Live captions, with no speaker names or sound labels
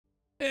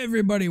Hey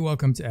everybody,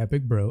 welcome to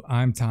Epic Bro.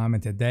 I'm Tom,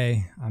 and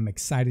today I'm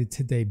excited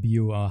to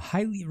debut a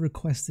highly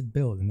requested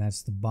build, and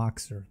that's the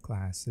Boxer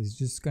class. He's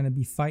just going to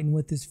be fighting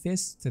with his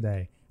fists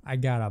today. I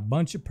got a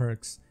bunch of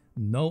perks,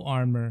 no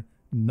armor,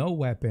 no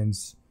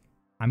weapons.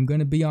 I'm going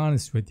to be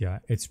honest with you,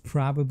 it's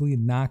probably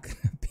not going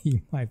to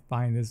be my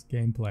finest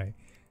gameplay.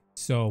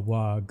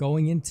 So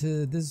going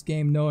into this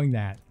game knowing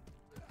that,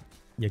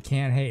 you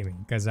can't hate me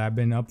because I've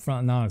been upfront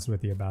and honest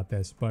with you about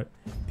this, but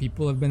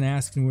people have been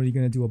asking, when are you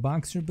going to do a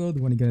Boxer build?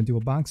 When are you going to do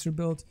a Boxer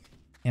build?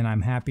 And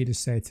I'm happy to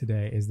say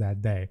today is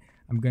that day.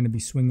 I'm going to be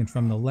swinging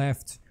from the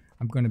left.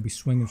 I'm going to be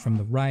swinging from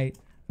the right.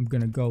 I'm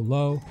going to go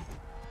low.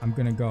 I'm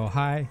going to go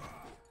high.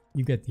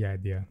 You get the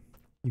idea.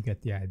 You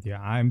get the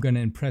idea. I'm going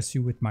to impress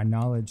you with my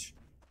knowledge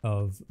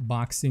of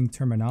boxing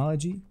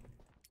terminology.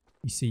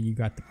 You see, you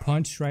got the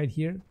punch right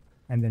here,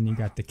 and then you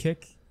got the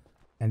kick,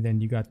 and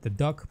then you got the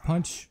duck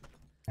punch,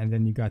 and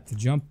then you got the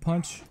jump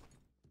punch,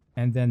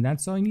 and then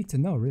that's all you need to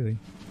know, really.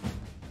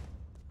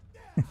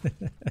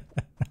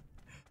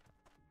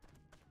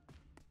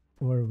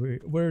 Where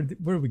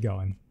are we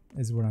going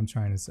is what I'm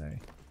trying to say.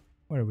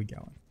 Where are we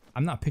going?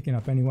 I'm not picking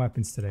up any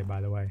weapons today,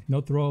 by the way.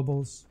 No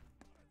throwables.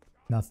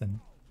 Nothing.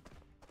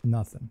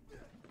 Nothing.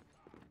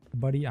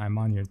 Buddy, I'm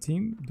on your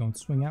team. Don't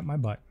swing at my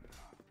butt.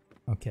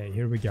 Okay,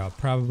 here we go.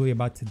 Probably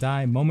about to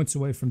die. Moments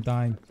away from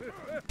dying.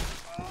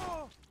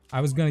 I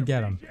was gonna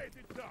get him.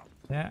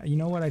 Yeah, you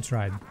know what? I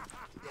tried.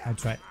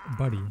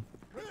 Buddy.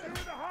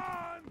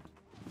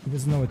 He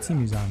doesn't know what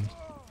team he's on.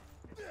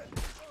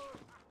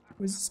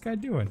 What is this guy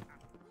doing?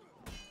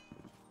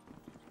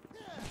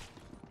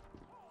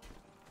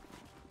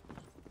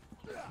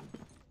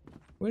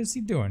 What is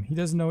he doing? He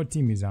doesn't know what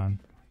team he's on.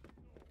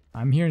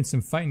 I'm hearing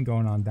some fighting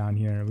going on down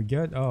here. Are we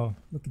good? Oh,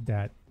 look at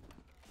that.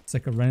 It's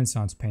like a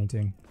Renaissance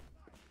painting.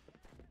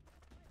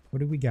 What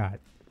do we got?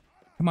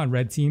 Come on,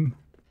 red team.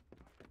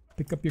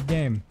 Pick up your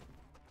game.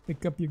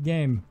 Pick up your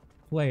game.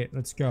 Play it.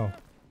 Let's go.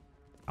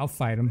 I'll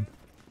fight him.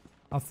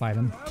 I'll fight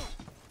him.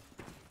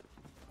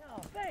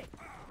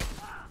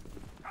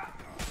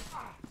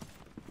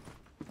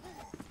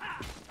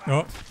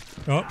 Oh.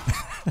 Oh.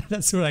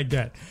 That's what I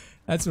get.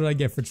 That's what I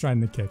get for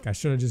trying to kick. I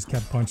should have just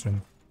kept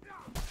punching.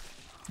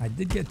 I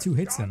did get 2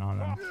 hits in on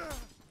him.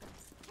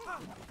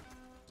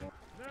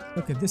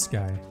 Look at this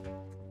guy.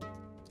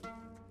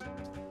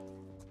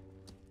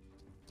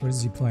 What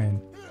is he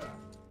playing?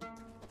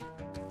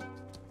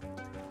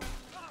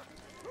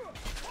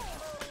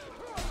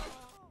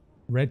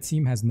 Red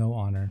team has no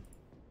honor.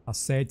 I'll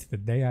say it to the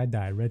day I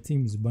die. Red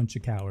team is a bunch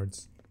of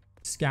cowards.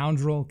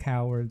 Scoundrel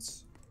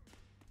cowards.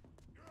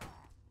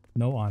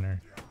 No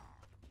honor.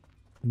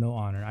 No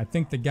honor. I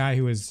think the guy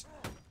who was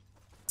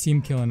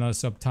team killing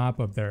us up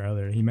top up there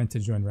earlier, he meant to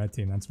join red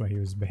team. That's why he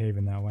was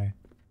behaving that way.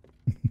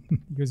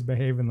 He was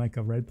behaving like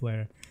a red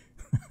player.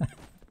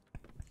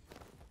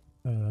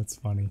 Oh, that's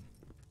funny.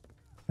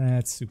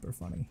 That's super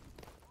funny.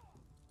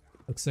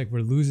 Looks like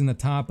we're losing the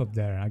top up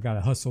there. I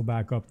gotta hustle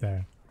back up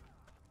there.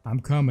 I'm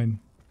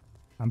coming.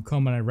 I'm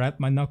coming. I wrap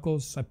my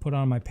knuckles. I put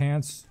on my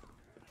pants.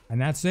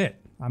 And that's it.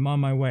 I'm on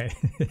my way.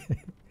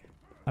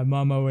 I'm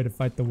on my way to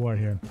fight the war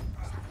here.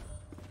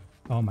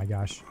 Oh my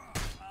gosh.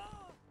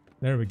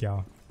 There we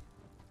go.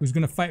 Who's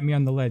gonna fight me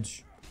on the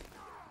ledge?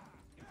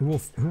 Who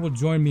will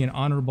join me in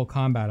honorable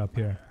combat up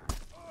here?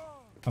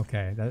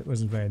 Okay, that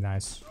wasn't very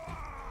nice.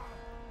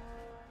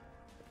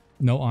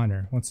 No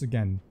honor. Once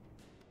again.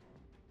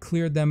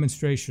 Clear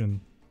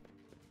demonstration.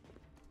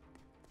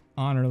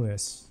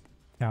 Honorless.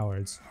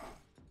 Cowards.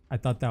 I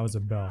thought that was a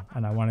bell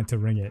and I wanted to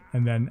ring it,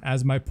 and then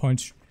as my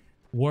punch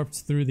warped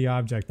through the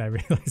object I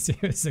realized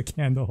it was a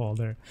candle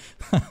holder.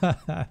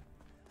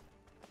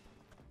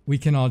 We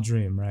can all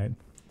dream, right?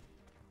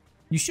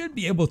 You should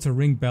be able to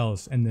ring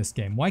bells in this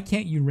game. Why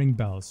can't you ring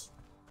bells?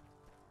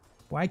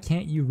 Why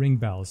can't you ring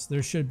bells?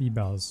 There should be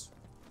bells.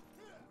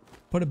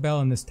 Put a bell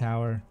in this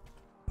tower.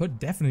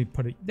 Definitely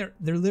put it there.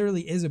 There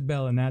literally is a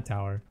bell in that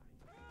tower.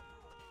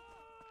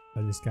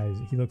 Oh, this guy,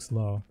 he looks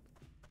low.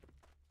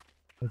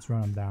 Let's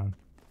run him down.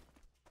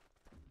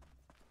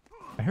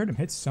 I heard him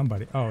hit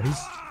somebody. Oh,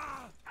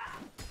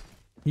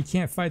 he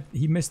can't fight.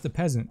 He missed the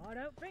peasant. I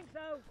don't think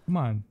so. Come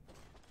on.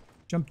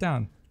 Jump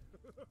down.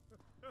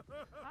 I'm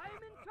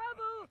in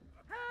trouble.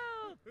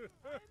 Help!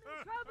 I'm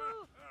in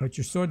trouble. Put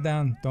your sword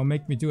down. Don't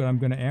make me do it. I'm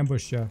going to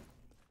ambush you.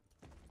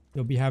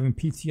 You'll be having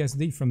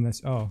PTSD from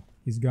this. Oh,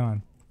 he's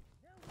gone.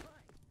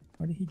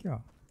 Where did he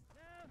go?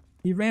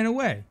 He ran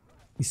away.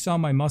 He saw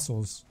my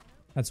muscles.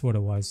 That's what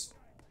it was.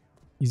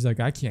 He's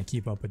like, I can't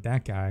keep up with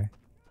that guy.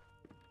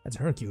 That's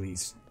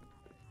Hercules.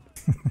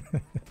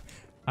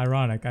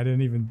 Ironic. I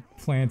didn't even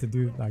plan to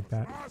do it like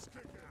that.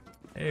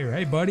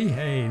 Hey, buddy.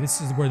 Hey,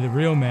 this is where the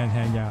real men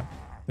hang out.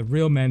 The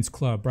real men's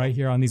club right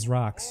here on these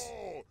rocks.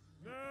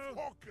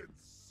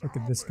 Look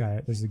at this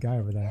guy. There's a guy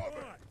over there.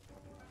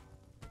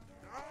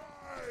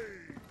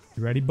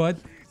 You ready, bud?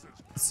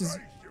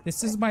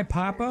 This is my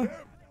papa.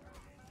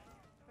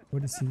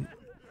 What is he?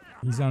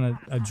 He's on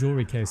a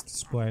jewelry case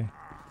display.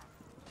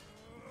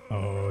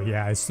 Oh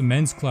yeah, it's the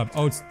men's club.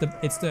 Oh,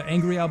 it's the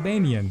angry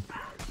Albanian.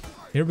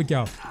 Here we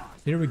go.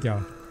 Here we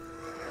go.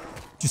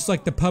 Just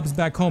like the pubs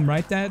back home,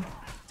 right, Dad?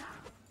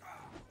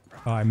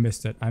 Oh, I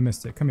missed it. I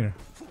missed it. Come here.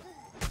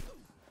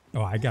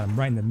 Oh, I got him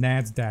right in the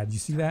nads, Dad. You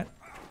see that?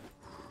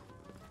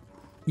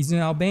 He's an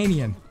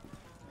Albanian.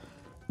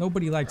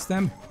 Nobody likes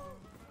them.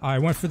 Oh, I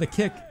went for the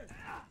kick.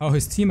 Oh,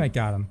 his teammate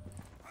got him.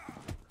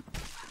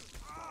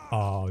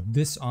 Oh,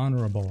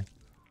 dishonorable.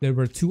 There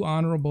were 2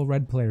 honorable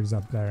red players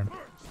up there.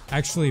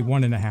 Actually,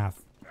 1.5.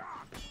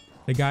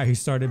 The guy who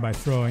started by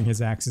throwing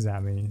his axes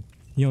at me,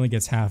 he only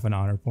gets half an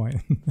honor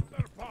point.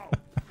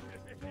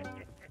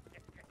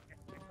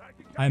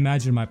 I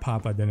imagine my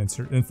papa didn't.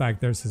 In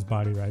fact, there's his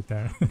body right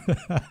there.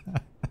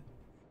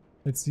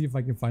 Let's see if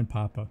I can find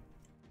Papa.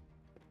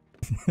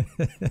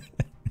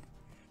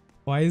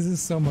 Why is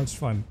this so much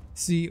fun?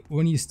 See,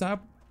 when you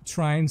stop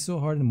trying so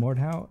hard in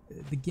Mordhau,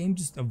 the game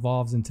just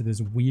evolves into this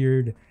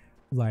weird,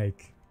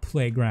 like,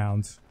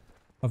 playground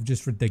of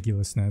just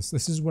ridiculousness.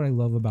 This is what I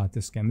love about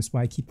this game. That's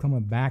why I keep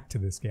coming back to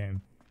this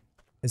game.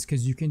 It's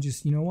because you can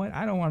just, you know what?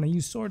 I don't want to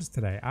use swords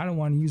today. I don't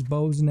want to use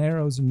bows and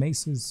arrows and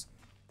maces.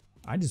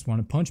 I just want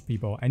to punch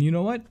people. And you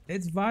know what?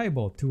 It's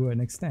viable to an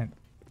extent.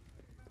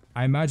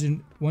 I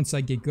imagine once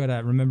I get good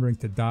at remembering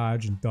to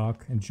dodge and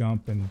duck and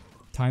jump and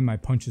time my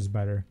punches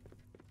better,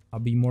 I'll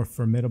be more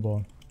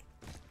formidable.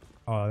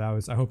 Oh, that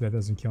was... I hope that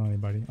doesn't kill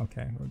anybody.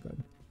 Okay, we're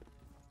good.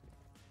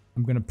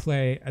 I'm gonna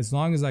play as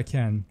long as I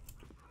can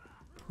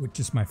with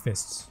just my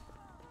fists.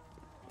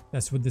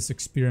 That's what this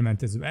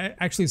experiment is.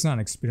 Actually, it's not an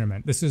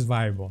experiment. This is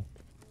viable.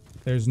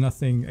 There's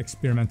nothing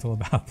experimental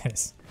about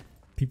this.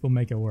 People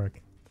make it work.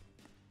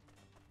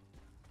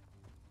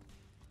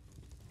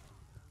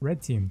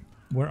 Red team,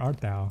 where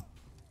art thou?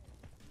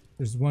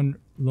 There's one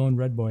lone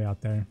red boy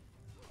out there.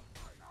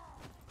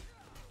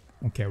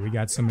 Okay, we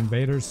got some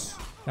invaders.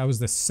 That was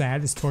the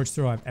saddest torch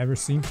throw I've ever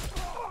seen.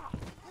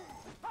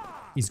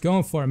 He's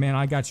going for it, man.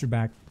 I got your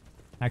back.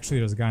 Actually,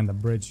 there's a guy on the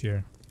bridge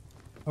here.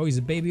 Oh, he's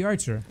a baby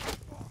archer.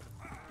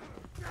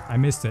 I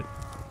missed it.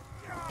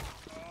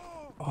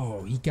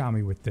 Oh, he got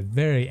me with the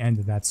very end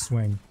of that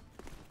swing.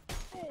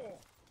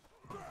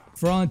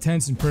 For all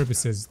intents and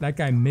purposes, that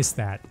guy missed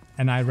that,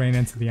 and I ran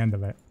into the end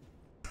of it.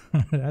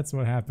 That's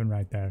what happened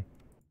right there.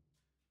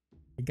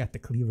 He got the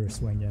cleaver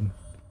swing in.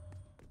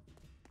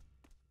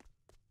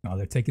 Oh,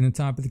 they're taking the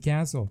top of the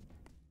castle.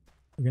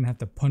 We're gonna have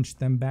to punch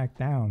them back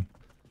down.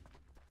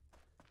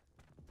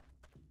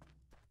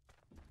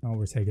 Oh,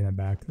 we're taking it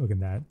back. Look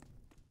at that.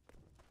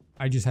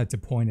 I just had to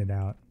point it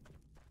out.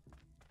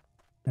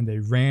 And they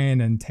ran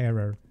in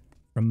terror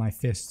from my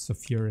fists of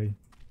fury.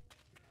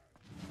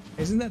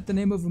 Isn't that the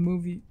name of a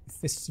movie?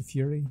 Fists of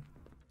Fury?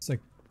 It's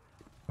like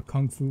a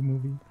kung fu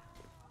movie.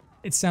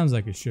 It sounds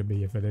like it should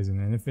be if it isn't.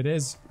 And if it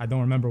is, I don't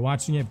remember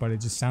watching it, but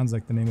it just sounds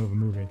like the name of a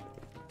movie.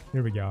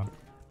 Here we go.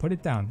 Put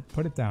it down.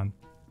 Put it down.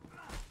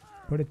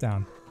 Put it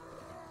down.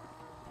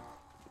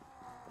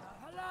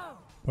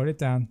 Put it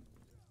down.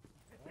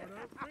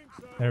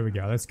 There we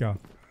go. Let's go.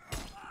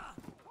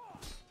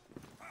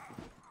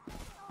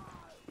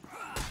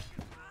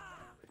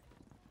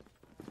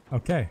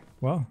 Okay.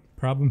 Well,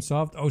 problem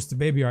solved. Oh, it's the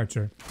baby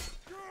archer.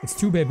 It's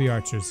 2 baby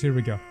archers. Here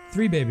we go.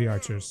 3 baby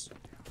archers.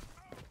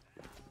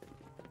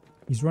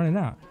 He's running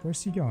out.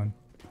 Where's he going?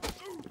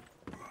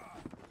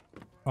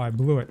 Oh, I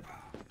blew it.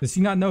 Does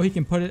he not know he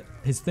can put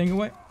his thing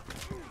away?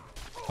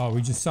 Oh,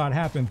 we just saw it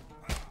happen.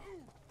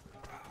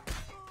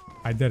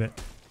 I did it.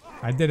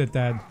 I did it,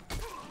 Dad.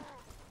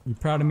 You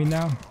proud of me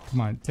now?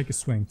 Come on, take a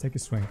swing. Take a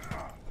swing.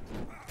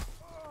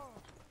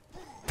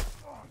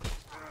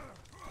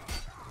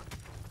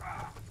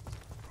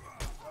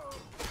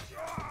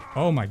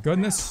 Oh my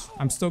goodness.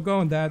 I'm still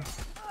going, Dad.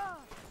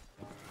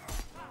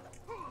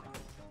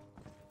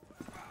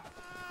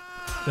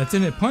 That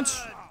didn't punch?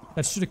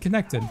 That should have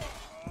connected.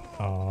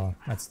 Oh,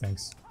 that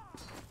stinks.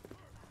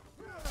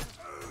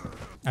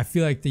 I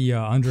feel like the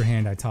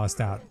underhand I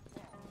tossed out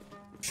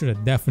should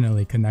have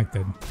definitely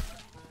connected.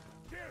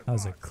 That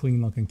was a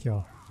clean looking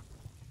kill.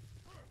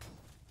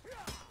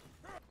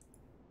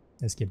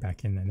 Let's get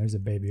back in there. There's a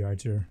baby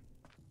archer.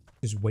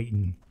 Just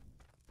waiting.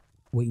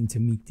 Waiting to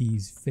meet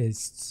these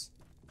fists.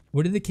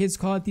 What do the kids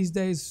call it these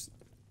days?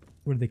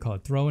 What do they call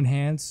it? Throwing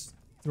hands?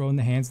 Throwing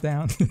the hands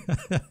down?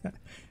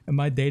 Am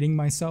I dating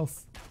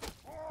myself?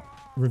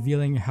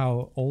 Revealing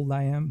how old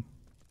I am?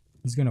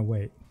 He's gonna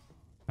wait.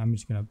 I'm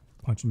just gonna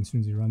punch him as soon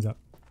as he runs up.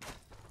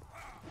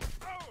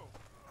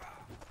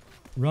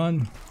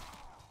 Run.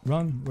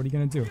 Run. What are you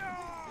gonna do?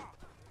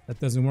 That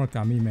doesn't work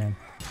on me, man.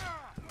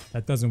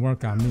 That doesn't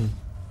work on me.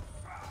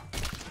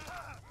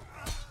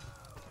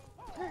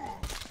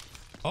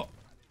 Oh.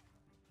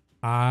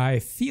 I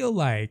feel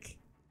like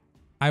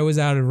I was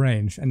out of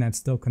range and that's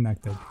still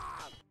connected.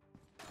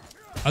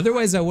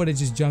 Otherwise, I would have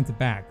just jumped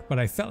back, but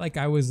I felt like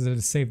I was at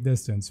a safe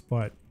distance,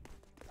 but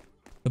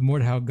the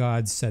Mordhau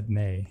gods said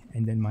nay,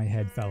 and then my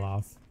head fell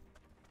off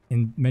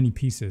in many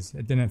pieces.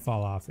 It didn't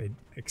fall off, it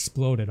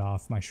exploded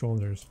off my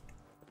shoulders.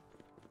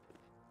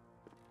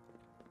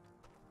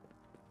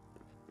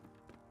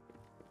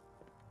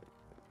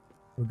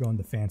 We're going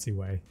the fancy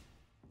way.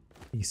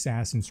 The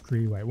Assassin's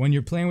Creed way. When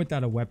you're playing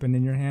without a weapon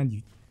in your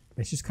hand,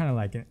 it's just kind of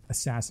like an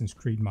Assassin's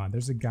Creed mod.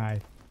 There's a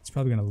guy He's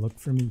probably gonna look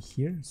for me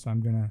here, so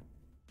I'm gonna...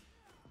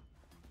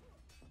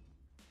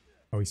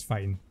 Oh, he's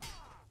fighting.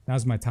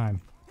 Now's my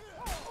time.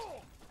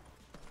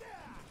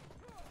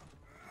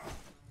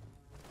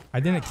 I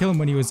didn't kill him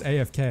when he was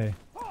AFK.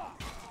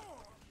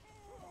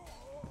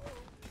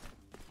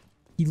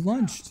 He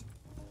lunged.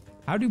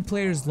 How do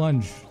players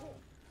lunge?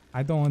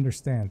 I don't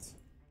understand.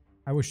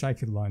 I wish I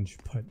could lunge,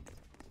 but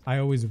I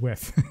always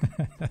whiff.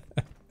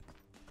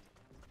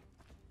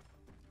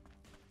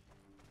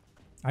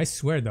 I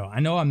swear though, I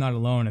know I'm not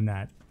alone in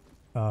that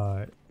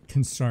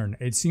concern.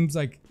 It seems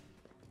like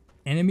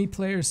enemy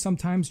players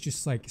sometimes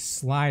just like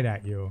slide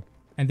at you,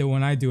 and then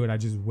when I do it, I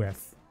just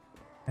whiff,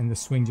 and the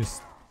swing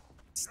just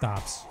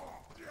stops.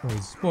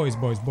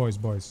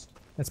 Boys.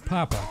 That's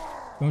Papa.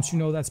 Don't you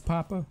know that's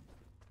Papa?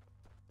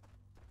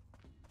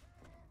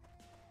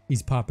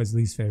 He's Papa's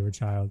least favorite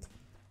child.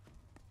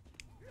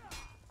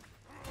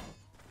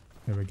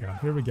 Here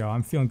we go.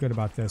 I'm feeling good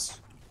about this.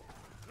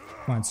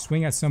 Come on,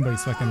 swing at somebody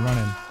so I can run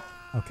in.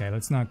 Okay,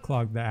 let's not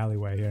clog the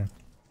alleyway here.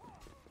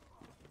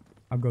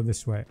 I'll go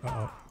this way.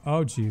 Uh-oh.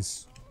 Oh,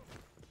 jeez.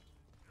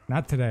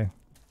 Not today.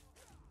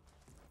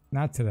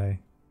 Not today.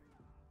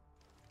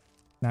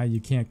 Now you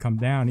can't come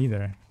down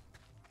either.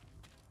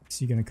 Is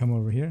he gonna come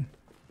over here?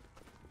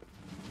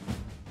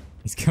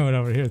 He's coming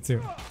over here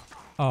too.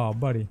 Oh,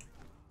 buddy.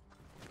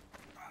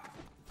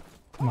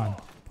 Come on.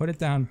 Put it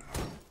down.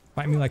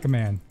 Fight me like a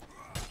man.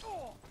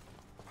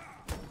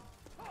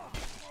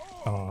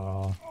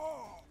 Oh.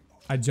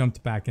 I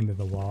jumped back into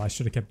the wall. I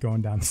should have kept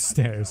going down the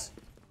stairs.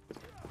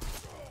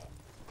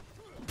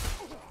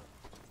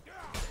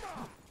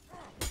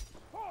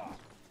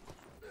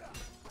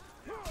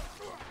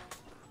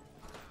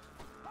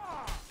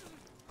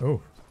 Oh.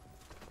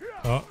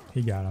 Oh,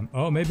 he got him.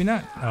 Oh, maybe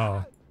not.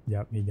 Oh,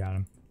 yep, he got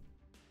him.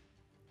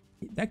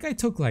 That guy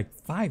took like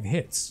 5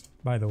 hits,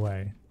 by the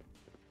way.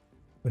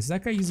 Was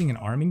that guy using an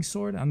arming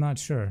sword? I'm not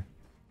sure.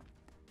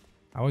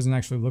 I wasn't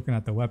actually looking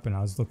at the weapon.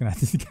 I was looking at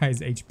this guy's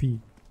HP.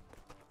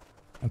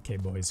 Okay,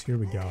 boys, here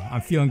we go.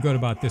 I'm feeling good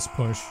about this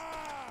push.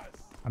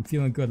 I'm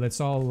feeling good.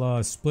 Let's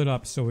all split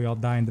up so we all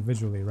die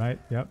individually, right?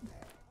 Yep.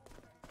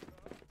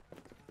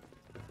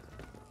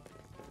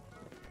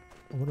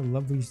 Oh, what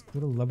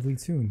a lovely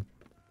tune.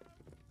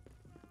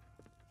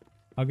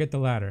 I'll get the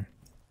ladder.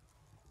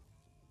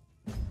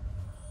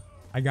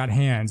 I got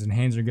hands, and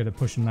hands are good at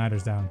pushing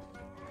ladders down.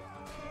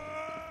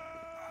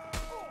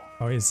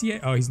 Oh, is he?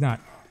 Oh, he's not.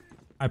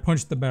 I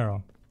punched the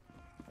barrel.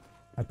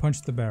 I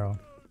punched the barrel.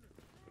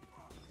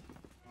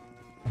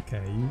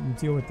 Okay, you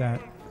deal with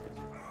that.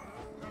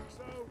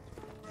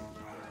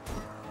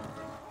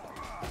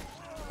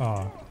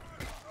 Oh.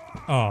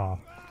 Oh.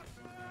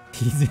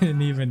 He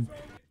didn't even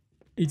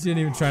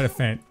try to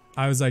feint.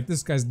 I was like,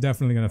 this guy's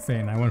definitely gonna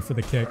feint. I went for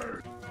the kick.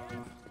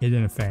 He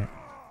didn't feint.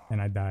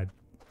 And I died.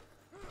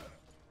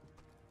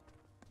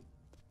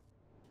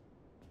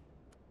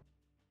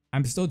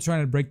 I'm still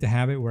trying to break the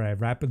habit where I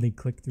rapidly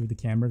click through the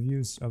camera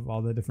views of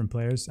all the different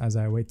players as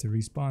I wait to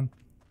respawn.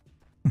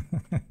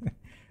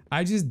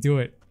 I just do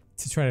it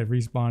to try to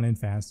respawn in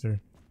faster.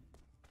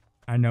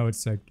 I know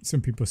it's like, some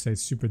people say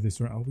it's super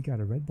this or oh, we got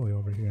a red boy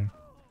over here.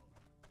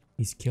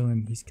 He's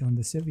killing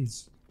the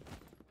civvies.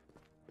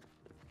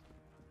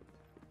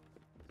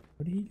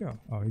 Where did he go?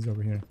 Oh, he's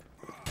over here.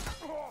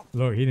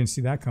 Look, he didn't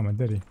see that coming,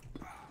 did he?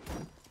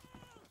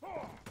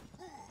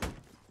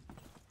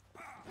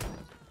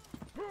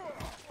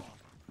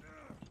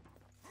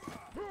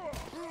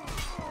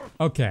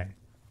 Okay.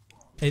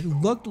 It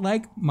looked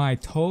like my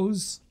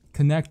toes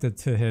connected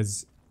to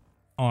his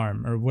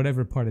arm or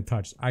whatever part it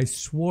touched. I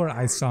swore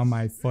I saw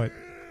my foot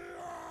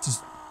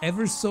just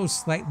ever so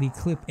slightly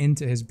clip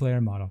into his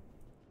player model.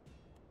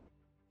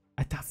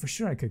 I thought for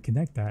sure I could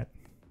connect that.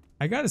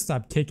 I gotta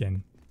stop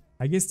kicking.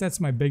 I guess that's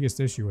my biggest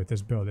issue with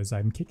this build is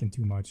I'm kicking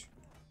too much.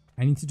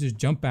 I need to just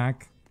jump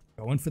back,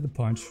 go in for the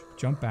punch,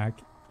 jump back.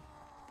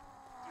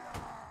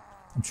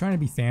 I'm trying to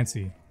be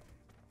fancy.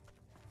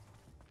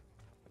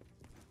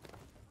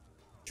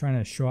 Trying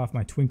to show off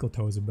my twinkle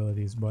toes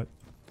abilities, but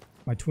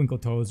my twinkle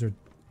toes are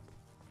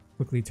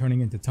quickly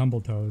turning into tumble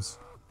toes.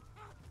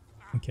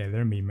 Okay,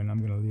 they're memeing.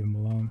 I'm gonna leave them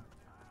alone.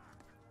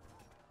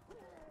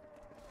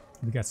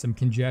 We got some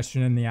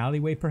congestion in the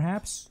alleyway,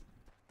 perhaps?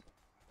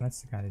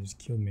 That's the guy that just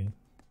killed me.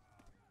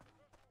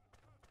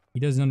 He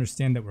doesn't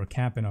understand that we're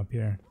camping up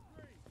here.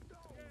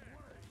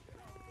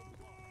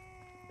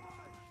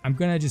 I'm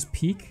gonna just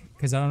peek,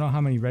 because I don't know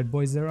how many red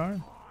boys there are.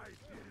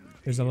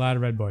 There's a lot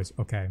of red boys.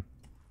 Okay.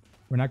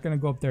 We're not gonna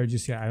go up there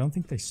just yet. I don't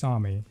think they saw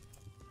me.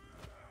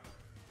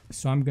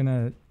 So I'm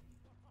gonna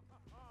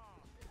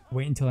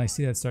wait until I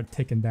see that start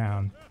ticking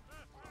down.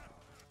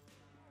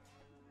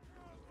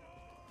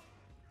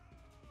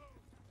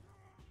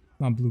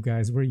 Come on, blue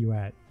guys, where are you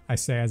at? I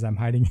say as I'm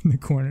hiding in the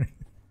corner.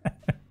 I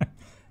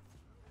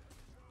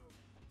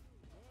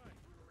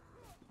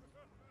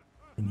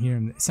can hear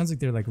them. It sounds like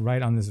they're like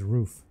right on this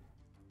roof.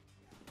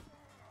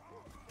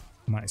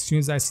 Come on, as soon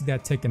as I see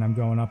that ticking, I'm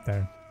going up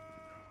there.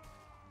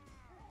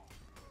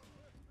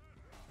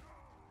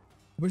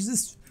 Where's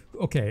this?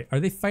 Okay, are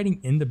they fighting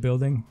in the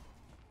building?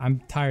 I'm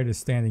tired of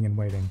standing and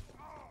waiting.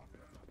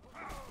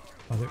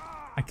 Oh,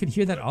 I could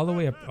hear that all the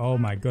way up. Oh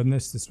my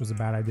goodness, this was a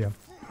bad idea.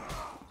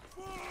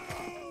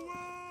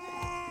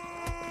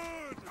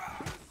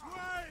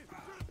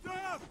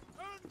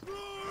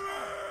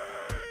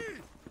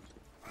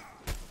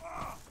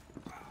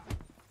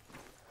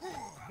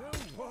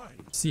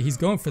 See, he's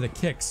going for the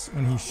kicks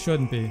when he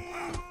shouldn't be.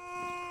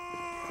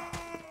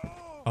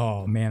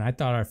 Oh man, I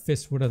thought our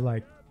fists would have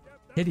like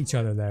hit each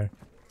other there.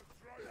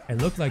 It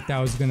looked like that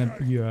was gonna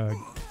be a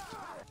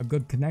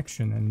good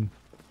connection, and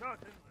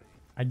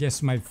I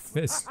guess my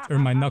fist or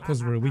my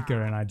knuckles were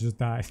weaker and I just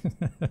died.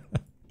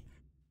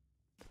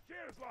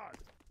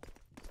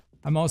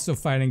 I'm also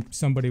fighting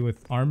somebody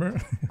with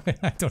armor.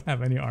 I don't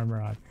have any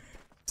armor on.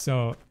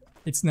 So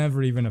it's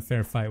never even a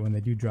fair fight when they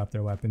do drop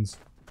their weapons.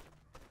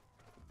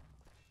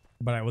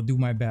 But I will do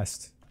my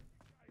best.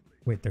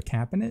 Wait, they're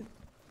capping it?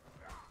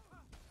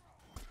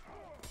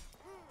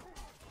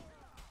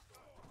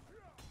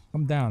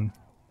 Come down.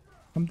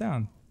 Come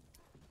down.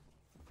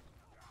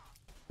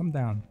 Come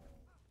down.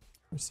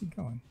 Where's he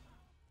going?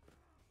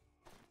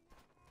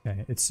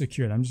 Okay, it's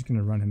secured. I'm just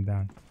gonna run him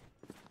down.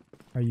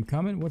 Are you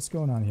coming? What's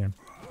going on here?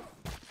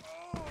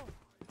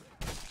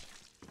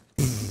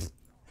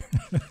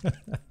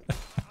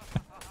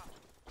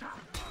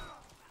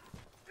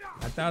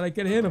 I thought I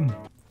could hit him.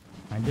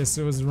 I guess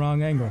it was the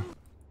wrong angle.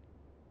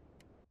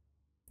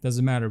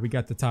 Doesn't matter, we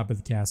got the top of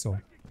the castle.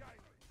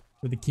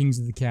 We're the kings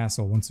of the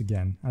castle once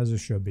again, as it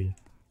should be.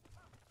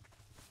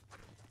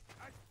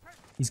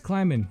 He's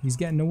climbing, he's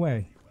getting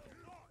away.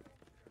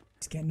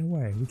 He's getting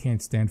away, we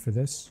can't stand for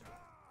this.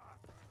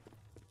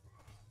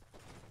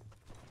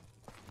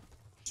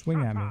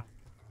 Swing at me.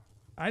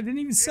 I didn't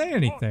even say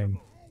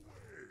anything.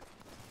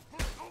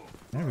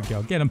 There we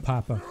go, get him,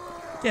 Papa.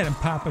 Get him,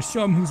 Papa,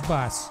 show him who's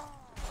boss.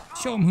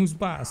 Show him who's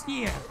boss,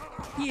 yeah.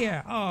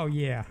 Yeah, oh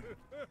yeah.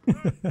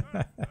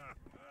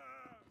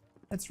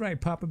 That's right,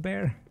 Papa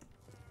Bear.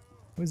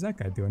 What is that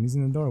guy doing? He's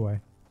in the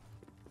doorway.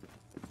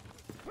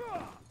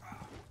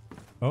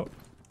 Oh.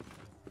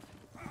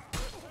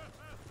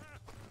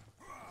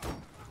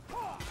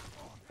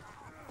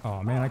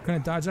 Oh man, I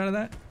couldn't dodge out of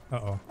that?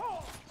 Uh-oh.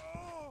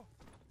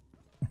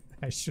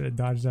 I should have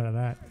dodged out of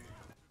that.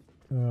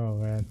 Oh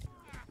man.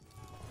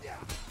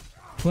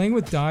 Playing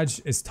with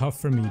dodge is tough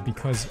for me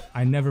because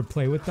I never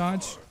play with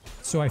dodge.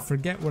 So I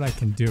forget what I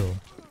can do.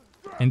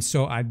 And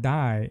so I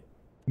die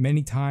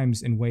many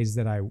times in ways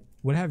that I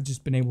would have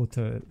just been able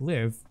to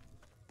live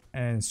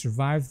and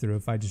survive through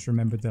if I just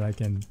remembered that I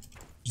can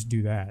just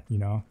do that, you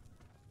know?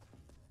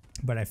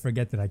 But I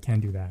forget that I can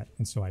do that,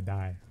 and so I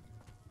die.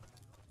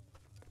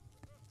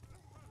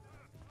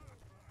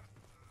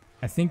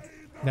 I think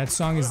that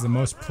song is the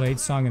most played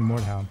song in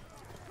Mordhau.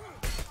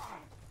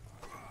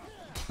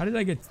 How did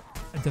I get...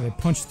 Did I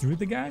punch through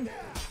the guy?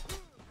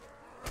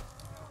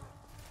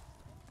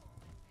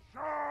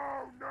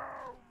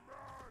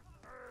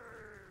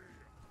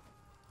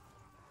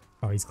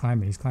 Oh, he's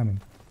climbing, he's climbing.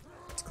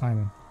 He's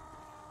climbing.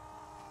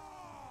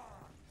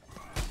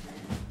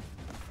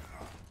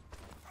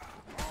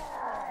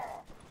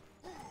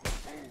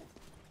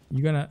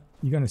 You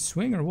gonna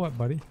swing or what,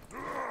 buddy?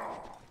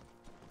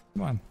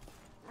 Come on.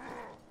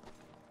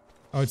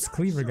 Oh, it's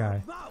Cleaver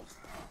guy.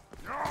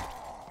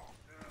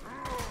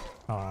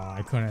 Oh,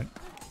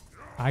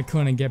 I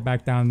couldn't get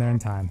back down there in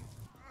time.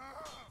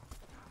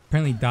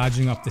 Apparently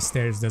dodging up the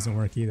stairs doesn't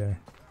work either.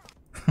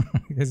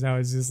 Because I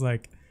was just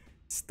like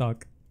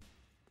stuck.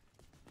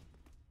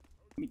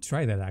 Let me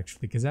try that actually,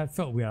 because that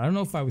felt weird. I don't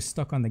know if I was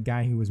stuck on the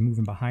guy who was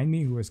moving behind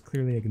me, who was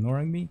clearly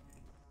ignoring me,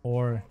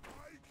 or...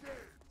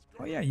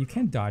 Oh yeah, you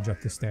can dodge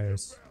up the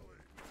stairs.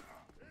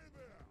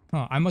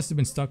 Huh, I must have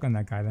been stuck on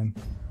that guy then.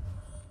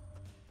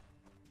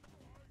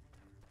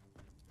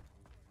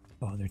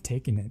 Oh, they're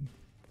taking it.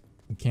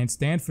 I can't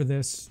stand for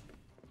this.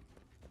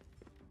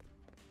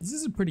 This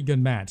is a pretty good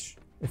match.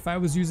 If I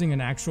was using an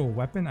actual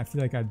weapon, I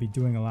feel like I'd be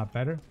doing a lot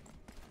better.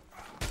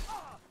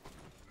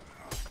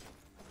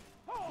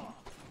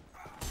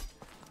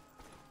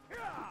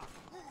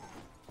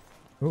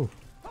 Oh.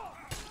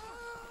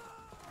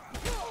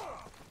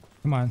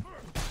 Come on.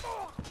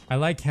 I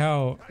like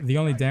how the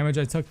only damage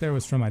I took there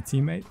was from my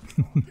teammate.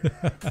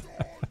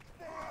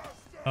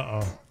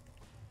 Uh-oh.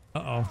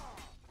 Uh-oh.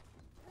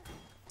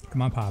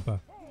 Come on, Papa.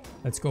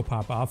 Let's go,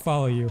 Papa. I'll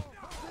follow you.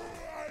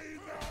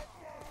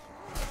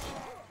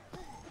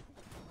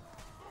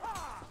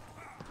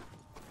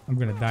 I'm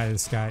gonna die to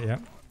this guy,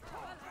 yep.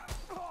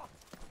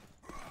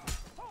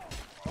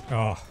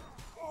 Oh.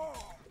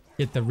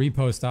 Get the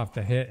repost off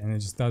the hit and it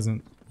just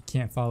doesn't, you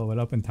can't follow it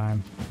up in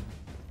time.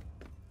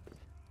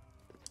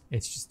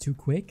 It's just too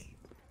quick.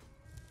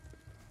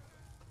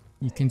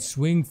 You can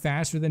swing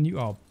faster than you,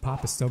 oh,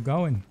 Papa's still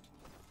going.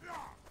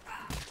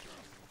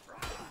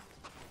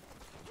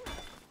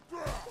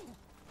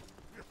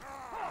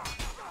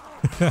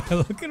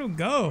 Look at him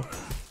go.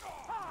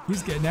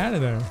 He's getting out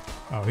of there.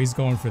 Oh, he's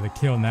going for the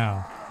kill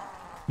now.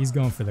 He's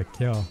going for the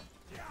kill.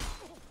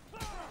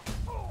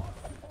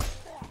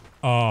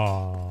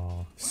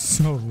 Oh,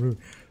 so rude.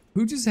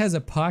 Who just has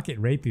a pocket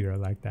rapier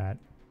like that?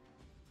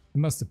 He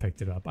must have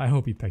picked it up. I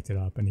hope he picked it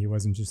up and he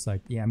wasn't just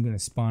like, yeah, I'm gonna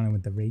spawn in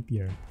with the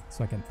rapier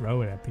so I can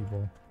throw it at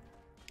people.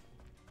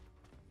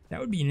 That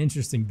would be an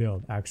interesting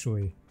build,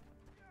 actually.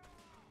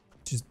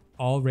 Just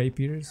all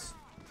rapiers.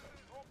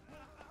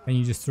 And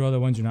you just throw the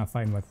ones you're not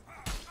fighting with.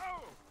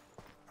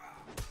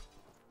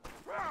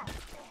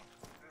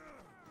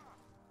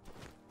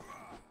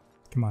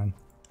 Come on.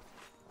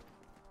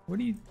 What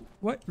do you...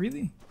 What?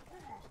 Really?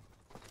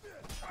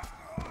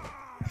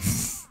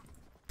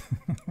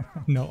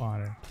 No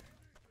honor.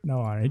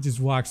 No honor. He just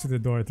walks through the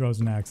door, throws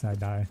an axe, I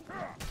die.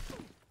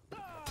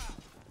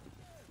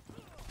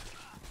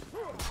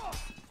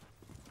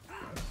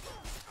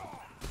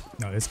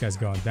 No, this guy's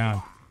going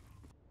down.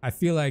 I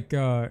feel like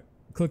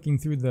clicking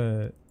through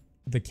the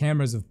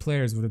cameras of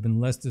players would have been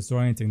less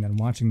disorienting than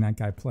watching that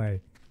guy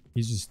play.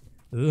 He's just...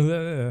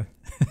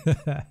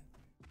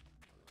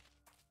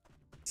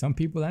 Some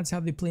people, that's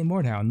how they play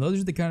Mordhau, and those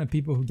are the kind of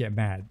people who get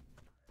mad.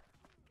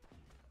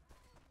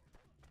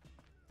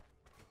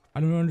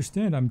 I don't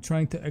understand. I'm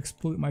trying to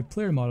exploit my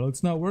player model.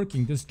 It's not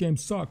working. This game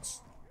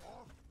sucks.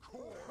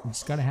 You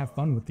just gotta have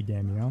fun with the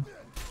game, you know?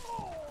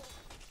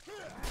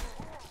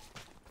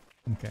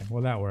 Okay,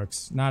 well that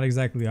works. Not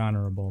exactly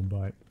honorable,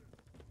 but...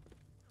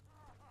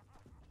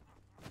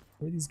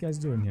 What are these guys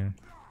doing here?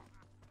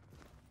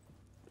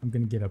 I'm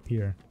gonna get up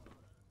here.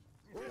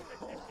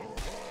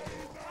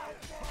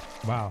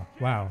 Wow,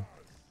 wow.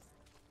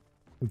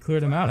 We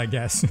cleared him out, I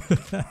guess.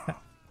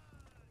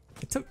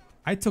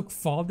 I took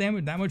fall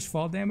damage, that much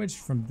fall damage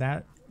from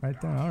that right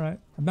there. Alright.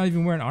 I'm not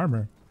even wearing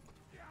armor.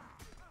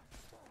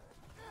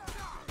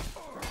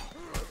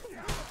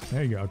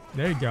 There you go.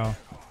 There you go.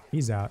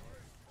 He's out.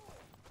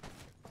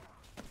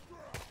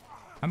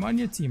 I'm on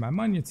your team. I'm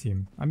on your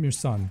team. I'm your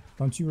son.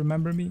 Don't you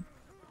remember me?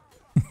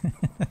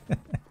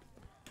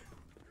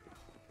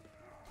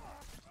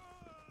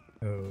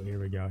 Oh, here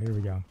we go. Here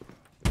we go.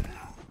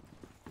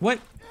 What?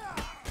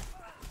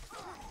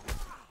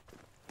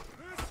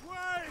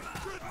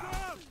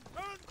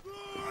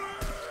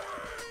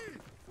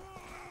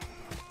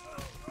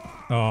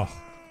 Oh,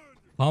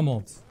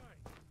 pummeled.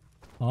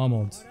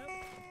 Pummeled.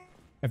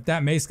 If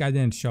that mace guy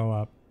didn't show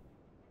up,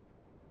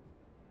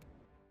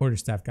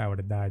 quarterstaff guy would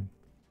have died.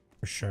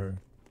 For sure.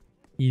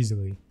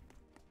 Easily.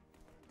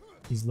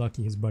 He's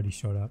lucky his buddy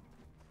showed up.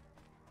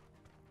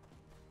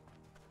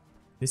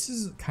 This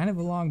is kind of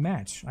a long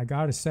match, I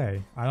gotta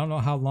say. I don't know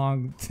how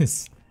long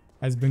this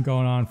has been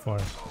going on for.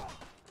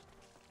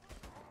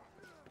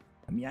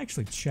 Let me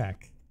actually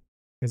check.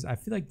 Because I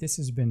feel like this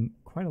has been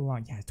quite a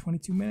long... Yeah,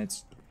 22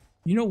 minutes.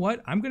 You know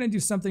what? I'm going to do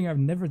something I've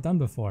never done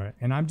before.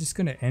 And I'm just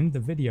going to end the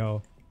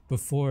video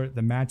before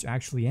the match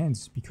actually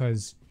ends.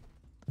 Because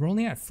we're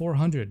only at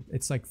 400.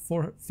 It's like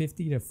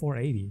 450 to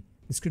 480.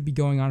 This could be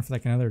going on for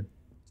like another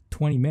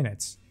 20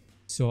 minutes.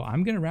 So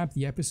I'm going to wrap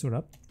the episode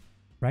up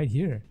right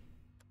here.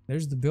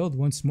 There's the build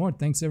once more.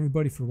 Thanks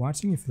everybody for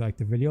watching. If you liked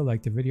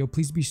the video,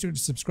 please be sure to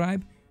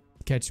subscribe.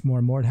 Catch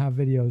more Mordhau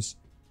videos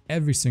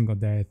every single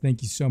day.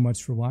 Thank you so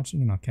much for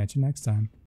watching, and I'll catch you next time.